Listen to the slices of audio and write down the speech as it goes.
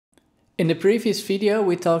In the previous video,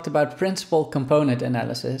 we talked about principal component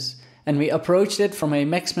analysis, and we approached it from a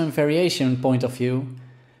maximum variation point of view.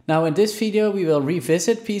 Now in this video, we will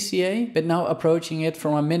revisit PCA, but now approaching it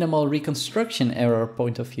from a minimal reconstruction error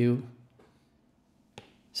point of view.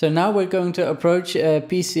 So now we're going to approach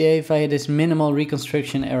PCA via this minimal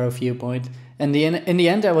reconstruction error viewpoint. And in the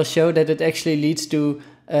end, I will show that it actually leads to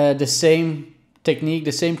the same technique,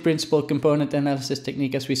 the same principal component analysis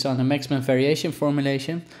technique as we saw in the maximum variation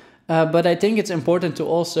formulation. But I think it's important to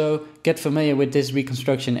also get familiar with this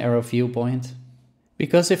reconstruction error viewpoint.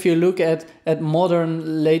 Because if you look at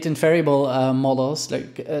modern latent variable models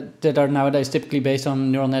that are nowadays typically based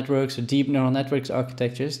on neural networks or deep neural networks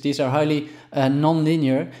architectures, these are highly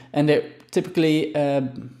non-linear, and they're typically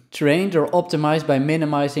trained or optimized by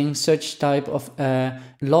minimizing such type of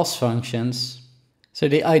loss functions. So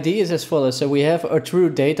the idea is as follows. So we have a true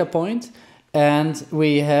data point, and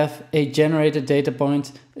we have a generated data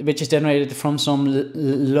point which is generated from some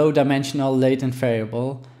low dimensional latent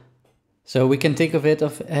variable. So we can think of it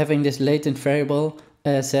of having this latent variable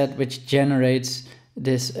set which generates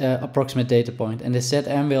this approximate data point, and the set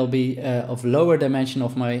m will be of lower dimension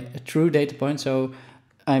of my true data point. So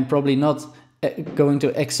I'm probably not going to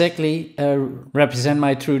exactly represent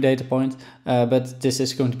my true data point, but this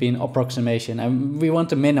is going to be an approximation, and we want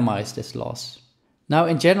to minimize this loss. Now,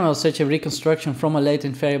 in general, such a reconstruction from a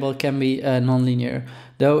latent variable can be nonlinear,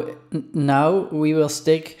 though now we will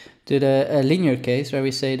stick to the linear case where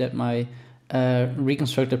we say that my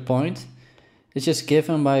reconstructed point is just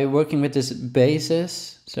given by working with this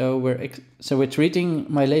basis. So we're treating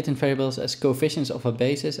my latent variables as coefficients of a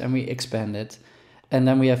basis, and we expand it. And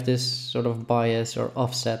then we have this sort of bias or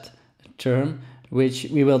offset term, which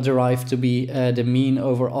we will derive to be the mean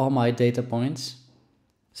over all my data points.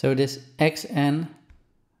 So this xn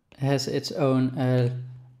has its own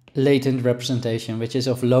latent representation, which is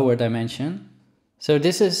of lower dimension. So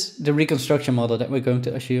this is the reconstruction model that we're going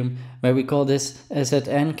to assume, where we call this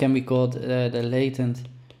Zn can be called the latent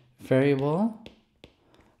variable.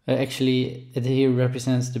 Actually, it here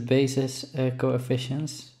represents the basis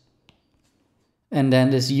coefficients. And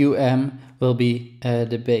then this will be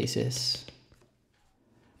the basis.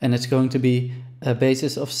 And it's going to be a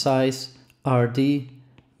basis of size Rd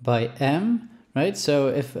by m, right? So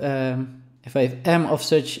if I have m of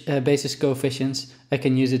such basis coefficients, I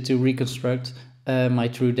can use it to reconstruct my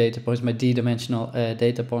true data points, my d-dimensional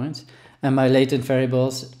data points, and my latent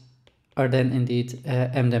variables are then indeed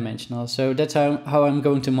m-dimensional. So that's how I'm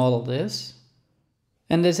going to model this.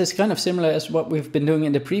 And this is kind of similar as what we've been doing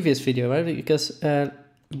in the previous video, right? Because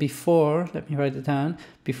before, let me write it down,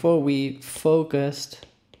 before we focused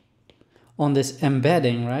on this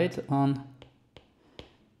embedding, right? On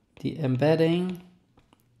the embedding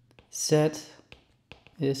set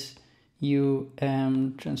is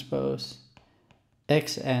UM transpose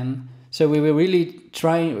xn. So we were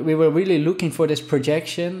really looking for this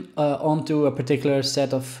projection onto a particular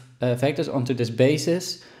set of vectors, onto this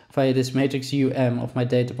basis via this matrix of my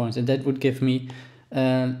data points, and that would give me,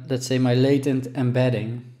 let's say, my latent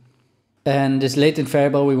embedding. And this latent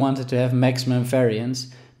variable, we wanted to have maximum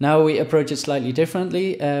variance. Now we approach it slightly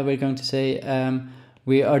differently. We're going to say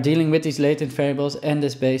we are dealing with these latent variables and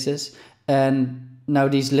this basis, and now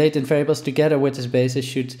these latent variables together with this basis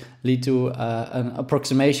should lead to an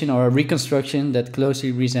approximation or a reconstruction that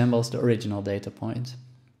closely resembles the original data point.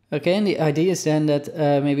 Okay, and the idea is then that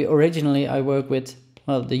maybe originally I work with,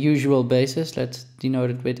 well, the usual basis. Let's denote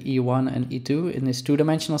it with E1 and E2 in this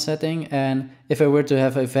two-dimensional setting. And if I were to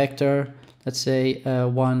have a vector, let's say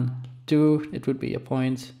 1, 2, it would be a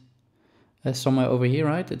point somewhere over here,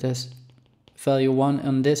 right? It has value 1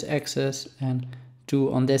 on this axis and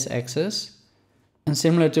 2 on this axis. And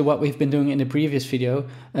similar to what we've been doing in the previous video,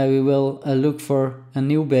 we will look for a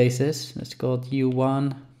new basis. Let's call it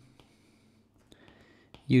U1,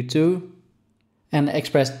 U2. And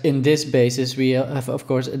expressed in this basis, we have, of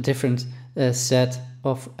course, a different set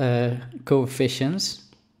of coefficients,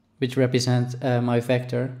 which represent my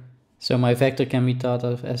vector. So my vector can be thought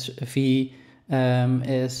of as V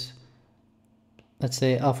is, let's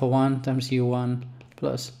say, alpha 1 times U1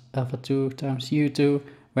 plus alpha 2 times U2,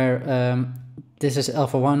 where this is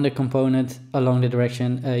alpha 1, the component along the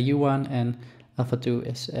direction U1, and alpha 2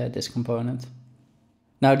 is this component.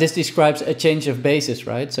 Now this describes a change of basis,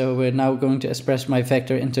 right? So we're now going to express my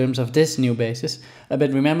vector in terms of this new basis.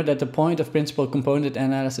 But remember that the point of principal component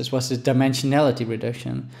analysis was this dimensionality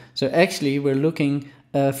reduction. So actually we're looking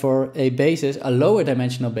for a basis, a lower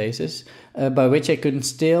dimensional basis, by which I could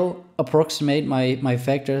still approximate my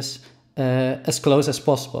vectors as close as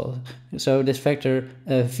possible. So this vector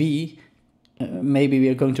V maybe we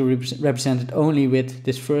are going to represent it only with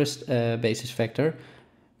this first basis vector,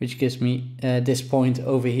 which gives me this point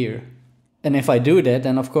over here. And if I do that,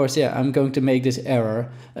 then of course, yeah, I'm going to make this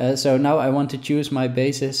error. So now I want to choose my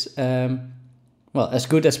basis, well, as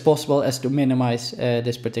good as possible as to minimize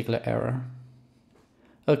this particular error.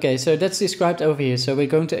 Okay, so that's described over here. So we're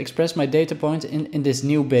going to express my data points in this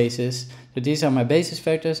new basis. So these are my basis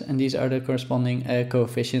vectors, and these are the corresponding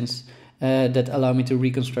coefficients that allow me to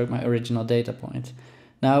reconstruct my original data point.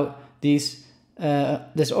 Now, this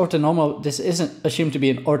isn't assumed to be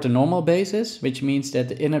an orthonormal basis, which means that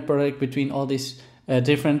the inner product between all these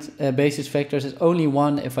different basis vectors is only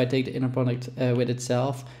 1 if I take the inner product with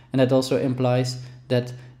itself. And that also implies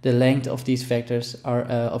that the length of these vectors are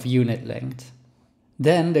of unit length.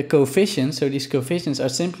 Then the coefficients, so these coefficients are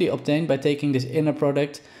simply obtained by taking this inner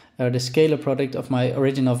product, or the scalar product of my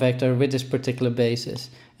original vector with this particular basis.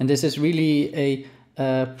 And this is really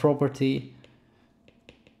a property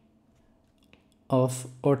of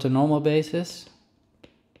orthonormal basis.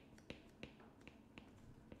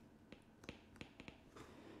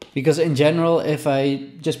 Because in general, if I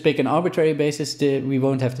just pick an arbitrary basis, we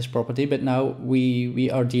won't have this property, but now we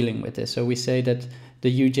are dealing with this. So we say that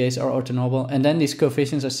the UJs are orthonormal, and then these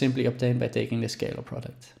coefficients are simply obtained by taking the scalar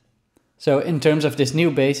product. So in terms of this new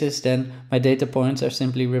basis, then my data points are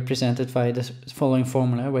simply represented via this following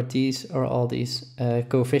formula, where these are all these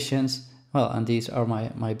coefficients, well, and these are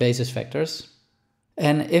my basis vectors.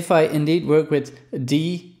 And if I indeed work with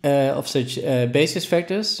D of such basis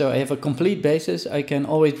vectors, so I have a complete basis, I can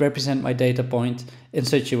always represent my data point in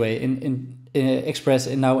such a way, expressed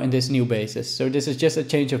now in this new basis. So this is just a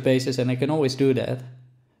change of basis, and I can always do that.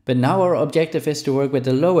 But now our objective is to work with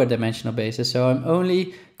the lower dimensional basis. So I'm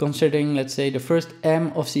only considering, let's say, the first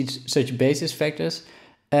m of such basis vectors,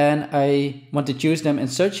 and I want to choose them in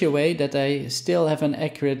such a way that I still have an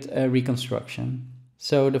accurate reconstruction.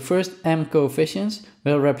 So the first m coefficients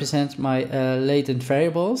will represent my latent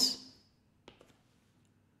variables.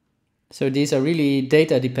 So these are really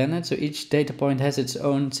data dependent. So each data point has its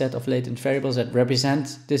own set of latent variables that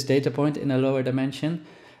represent this data point in a lower dimension.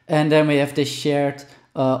 And then we have this shared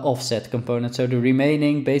offset component. So the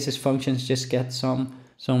remaining basis functions just get some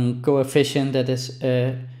coefficient that is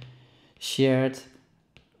shared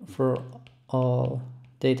for all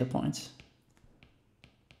data points.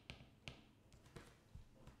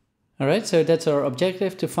 All right, so that's our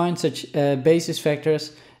objective, to find such basis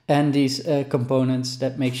vectors and these components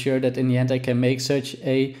that make sure that in the end I can make such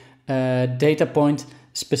a data point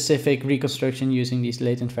specific reconstruction using these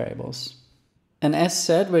latent variables. And as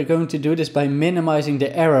said, we're going to do this by minimizing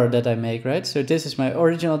the error that I make, right? So this is my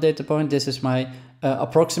original data point, this is my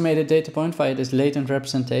approximated data point via this latent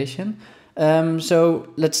representation.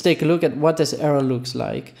 So let's take a look at what this error looks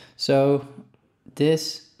like. So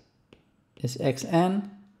this is xn,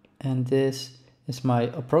 and this is my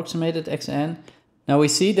approximated xn. Now we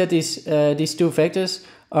see that these two vectors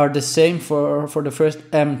are the same for the first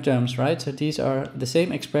m terms, right? So these are the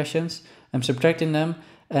same expressions. I'm subtracting them,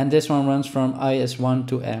 and this one runs from I as 1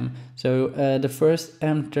 to m. So the first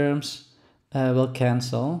m terms will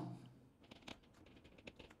cancel.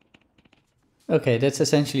 Okay, that's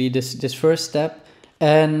essentially this first step.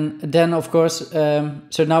 And then, of course,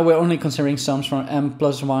 so now we're only considering sums from m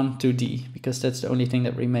plus 1 to d, because that's the only thing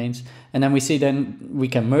that remains. And then we see then we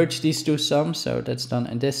can merge these two sums, so that's done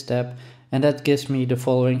in this step. And that gives me the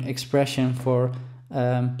following expression for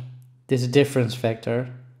this difference vector.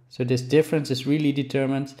 So this difference is really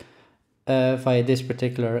determined via this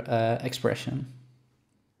particular expression.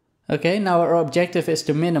 Okay, now our objective is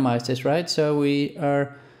to minimize this, right? So we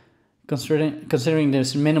are considering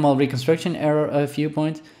this minimal reconstruction error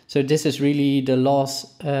viewpoint. So this is really the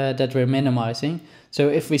loss that we're minimizing. So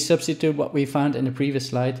if we substitute what we found in the previous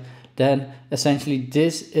slide, then essentially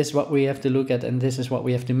this is what we have to look at, and this is what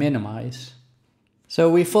we have to minimize. So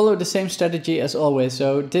we follow the same strategy as always.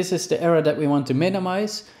 So this is the error that we want to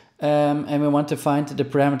minimize, and we want to find the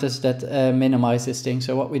parameters that minimize this thing.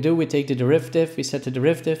 So what we do, we take the derivative, we set the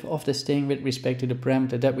derivative of this thing with respect to the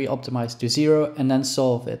parameter that we optimize to 0, and then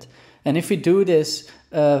solve it. And if we do this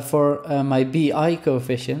for my BI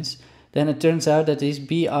coefficients, then it turns out that these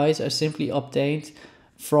BIs are simply obtained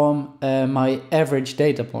from my average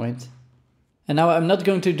data point. And now I'm not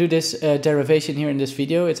going to do this derivation here in this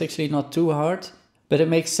video. It's actually not too hard, but it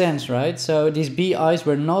makes sense, right? So these BIs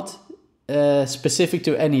were not specific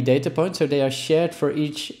to any data point, so they are shared for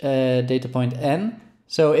each data point n.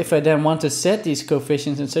 So if I then want to set these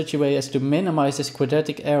coefficients in such a way as to minimize this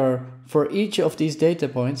quadratic error for each of these data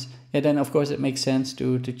points, then of course it makes sense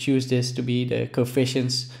to choose this to be the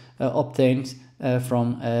coefficients obtained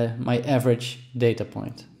from my average data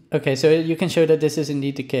point. Okay, so you can show that this is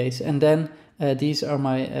indeed the case. And then these are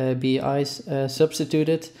my BIs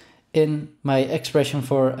substituted in my expression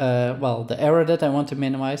for, well, the error that I want to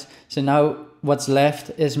minimize. So now what's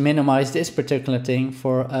left is minimize this particular thing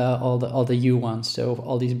for all the U ones, so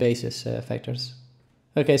all these basis factors.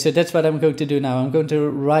 Okay, so that's what I'm going to do now. I'm going to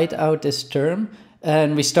write out this term,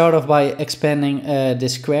 and we start off by expanding the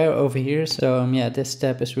square over here. So yeah, this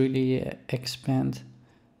step is really expand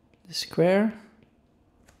the square.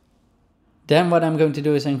 Then what I'm going to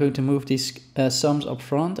do is I'm going to move these sums up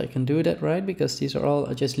front. I can do that, right? Because these are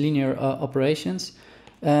all just linear operations.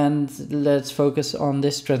 And let's focus on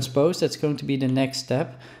this transpose. That's going to be the next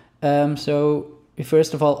step. So we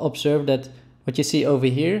first of all observe that what you see over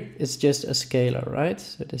here is just a scalar, right?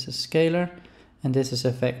 So this is scalar and this is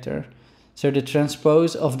a vector. So the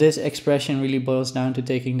transpose of this expression really boils down to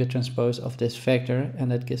taking the transpose of this vector,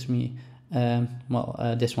 and that gives me,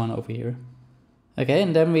 this one over here. Okay,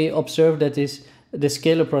 and then we observe that the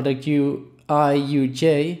scalar product ui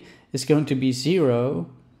uj is going to be 0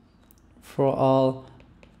 for all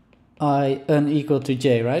I unequal to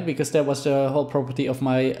j, right? Because that was the whole property of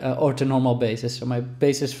my orthonormal basis. So my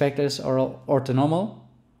basis vectors are all orthonormal.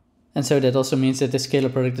 And so that also means that the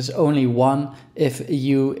scalar product is only 1 if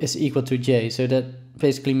u is equal to j. So that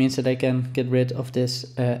basically means that I can get rid of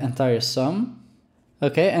this entire sum.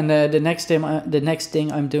 Okay, and the next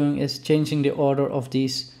thing I'm doing is changing the order of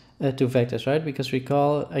these two vectors, right? Because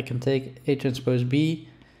recall, I can take A transpose B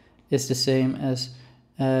is the same as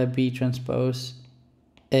B transpose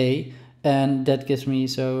A, and that gives me,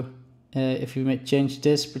 so if you change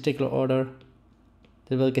this particular order,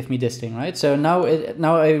 that will give me this thing, right? So now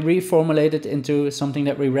I reformulate it into something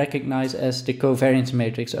that we recognize as the covariance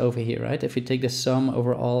matrix over here, right? If we take the sum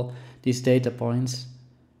over all these data points.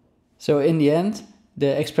 So in the end,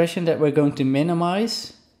 the expression that we're going to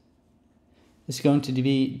minimize is going to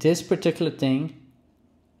be this particular thing,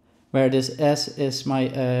 where this S is my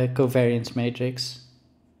covariance matrix.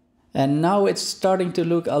 And now it's starting to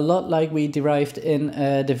look a lot like we derived in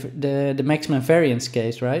the maximum variance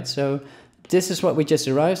case, right? So this is what we just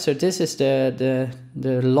derived. So this is the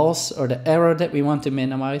loss or the error that we want to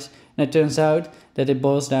minimize. And it turns out that it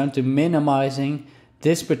boils down to minimizing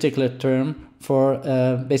this particular term for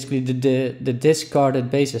basically the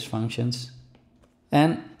discarded basis functions.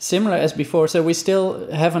 And similar as before, so we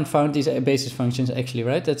still haven't found these basis functions actually,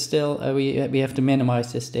 right? That's still, we have to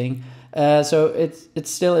minimize this thing. So it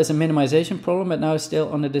still is a minimization problem, but now it's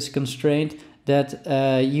still under this constraint that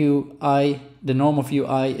ui, the norm of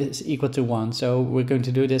ui is equal to 1. So we're going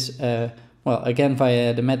to do this, well, again,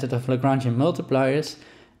 via the method of Lagrangian multipliers.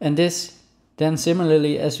 And this then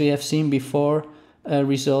similarly, as we have seen before,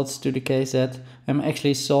 results to the case that I'm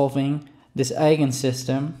actually solving this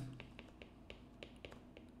eigensystem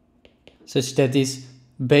such that these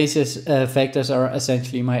basis vectors are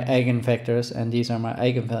essentially my eigenvectors and these are my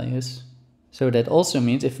eigenvalues. So that also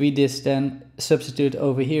means if we then substitute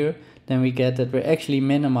over here, then we get that we actually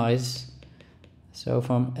minimize, so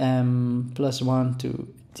from m plus 1 to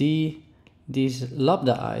d, these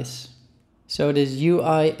lambda i's. So this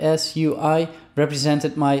ui s ui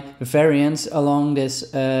represented my variance along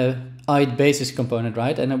this ith basis component,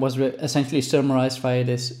 right? And it was essentially summarized via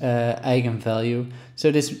this eigenvalue.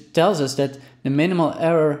 So this tells us that the minimal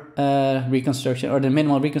error reconstruction, or the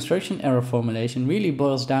minimal reconstruction error formulation, really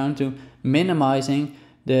boils down to minimizing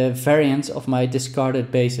the variance of my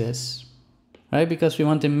discarded basis, right? Because we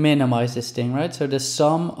want to minimize this thing, right? So the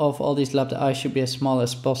sum of all these lambda I should be as small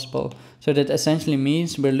as possible. So that essentially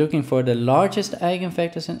means we're looking for the largest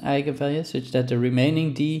eigenvectors and eigenvalues such that the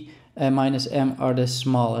remaining d minus m are the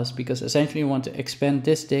smallest, because essentially we want to expand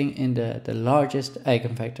this thing in the largest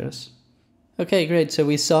eigenvectors. Okay, great. So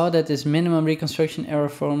we saw that this minimum reconstruction error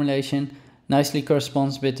formulation nicely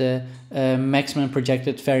corresponds with the maximum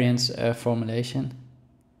projected variance formulation.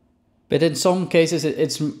 But in some cases,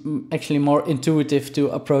 it's actually more intuitive to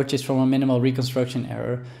approach this from a minimal reconstruction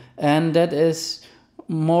error. And that is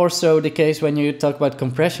more so the case when you talk about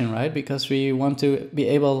compression, right? Because we want to be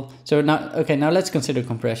able, so now, okay, now let's consider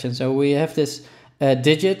compression. So we have this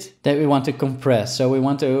digit that we want to compress. So we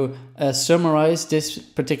want to summarize this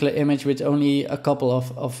particular image with only a couple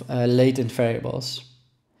of latent variables.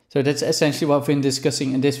 So that's essentially what we've been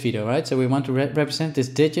discussing in this video, right? So we want to represent this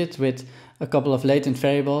digit with a couple of latent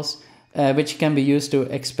variables, which can be used to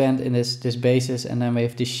expand in this basis, and then we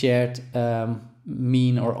have the shared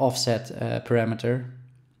mean or offset parameter.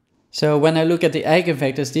 So when I look at the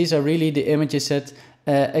eigenvectors, these are really the images that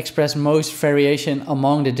express most variation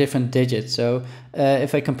among the different digits. So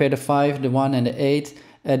if I compare the 5, the 1 and the 8,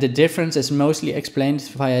 the difference is mostly explained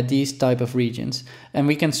via these type of regions. And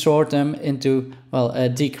we can sort them into, well, a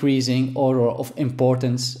decreasing order of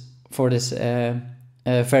importance for this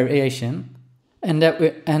variation. And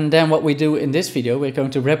then what we do in this video, we're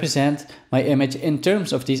going to represent my image in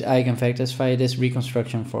terms of these eigenvectors via this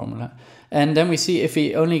reconstruction formula. And then we see if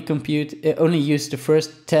we only use the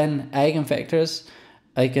first 10 eigenvectors,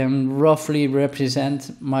 I can roughly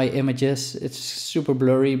represent my images. It's super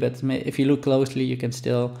blurry, but if you look closely, you can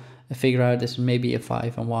still figure out this may be a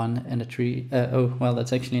 5, a 1, and a 3. Oh, well,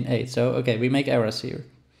 that's actually an 8. So, okay, we make errors here.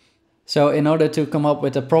 So in order to come up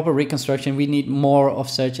with a proper reconstruction, we need more of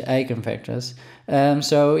such eigenvectors.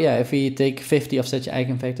 So yeah, if we take 50 of such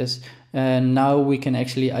eigenvectors, now we can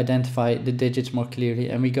actually identify the digits more clearly.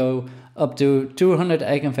 And we go up to 200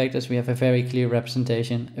 eigenvectors, we have a very clear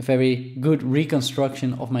representation, a very good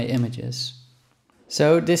reconstruction of my images.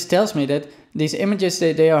 So this tells me that these images,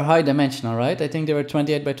 they are high dimensional, right? I think they were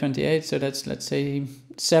 28 by 28, so that's, let's say,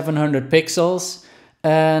 700 pixels.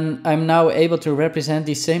 And I'm now able to represent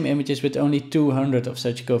these same images with only 200 of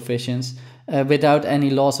such coefficients without any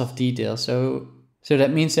loss of detail. So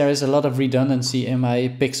that means there is a lot of redundancy in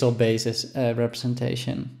my pixel basis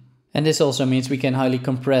representation. And this also means we can highly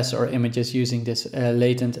compress our images using this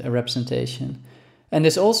latent representation. And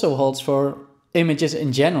this also holds for images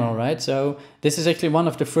in general, right? So this is actually one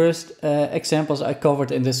of the first examples I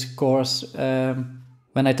covered in this course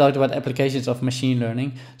when I talked about applications of machine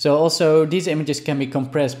learning. So also these images can be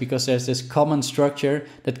compressed because there's this common structure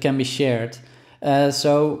that can be shared.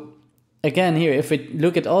 So again here, if we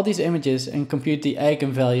look at all these images and compute the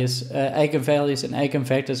eigenvalues and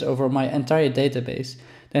eigenvectors over my entire database,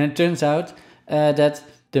 then it turns out that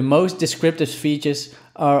the most descriptive features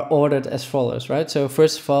are ordered as follows, right? So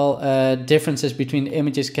first of all, differences between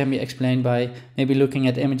images can be explained by maybe looking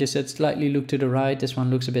at images that slightly look to the right, this one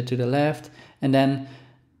looks a bit to the left, and then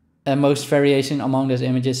most variation among those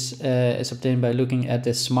images is obtained by looking at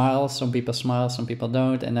the smile. Some people smile, some people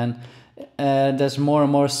don't, and then there's more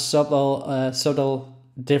and more subtle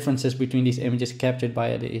differences between these images captured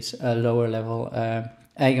by these lower level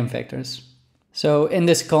eigenvectors. So in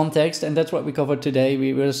this context, and that's what we covered today,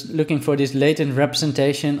 we were looking for this latent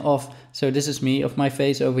representation of, so this is me, of my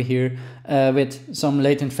face over here with some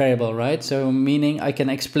latent variable, right? So meaning I can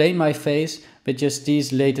explain my face with just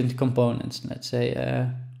these latent components, let's say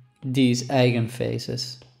these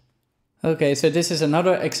eigenfaces. Okay, so this is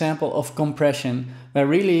another example of compression, where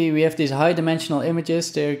really we have these high dimensional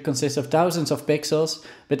images. They consist of thousands of pixels,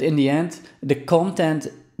 but in the end, the content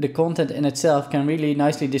in itself can really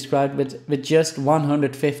nicely describe with just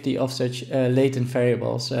 150 of such latent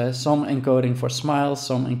variables. Some encoding for smiles,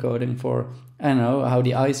 some encoding for, I don't know, how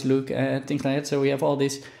the eyes look, things like that. So we have all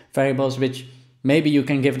these variables which maybe you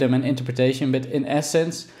can give them an interpretation, but in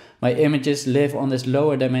essence, my images live on this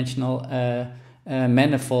lower dimensional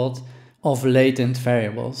manifold of latent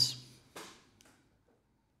variables.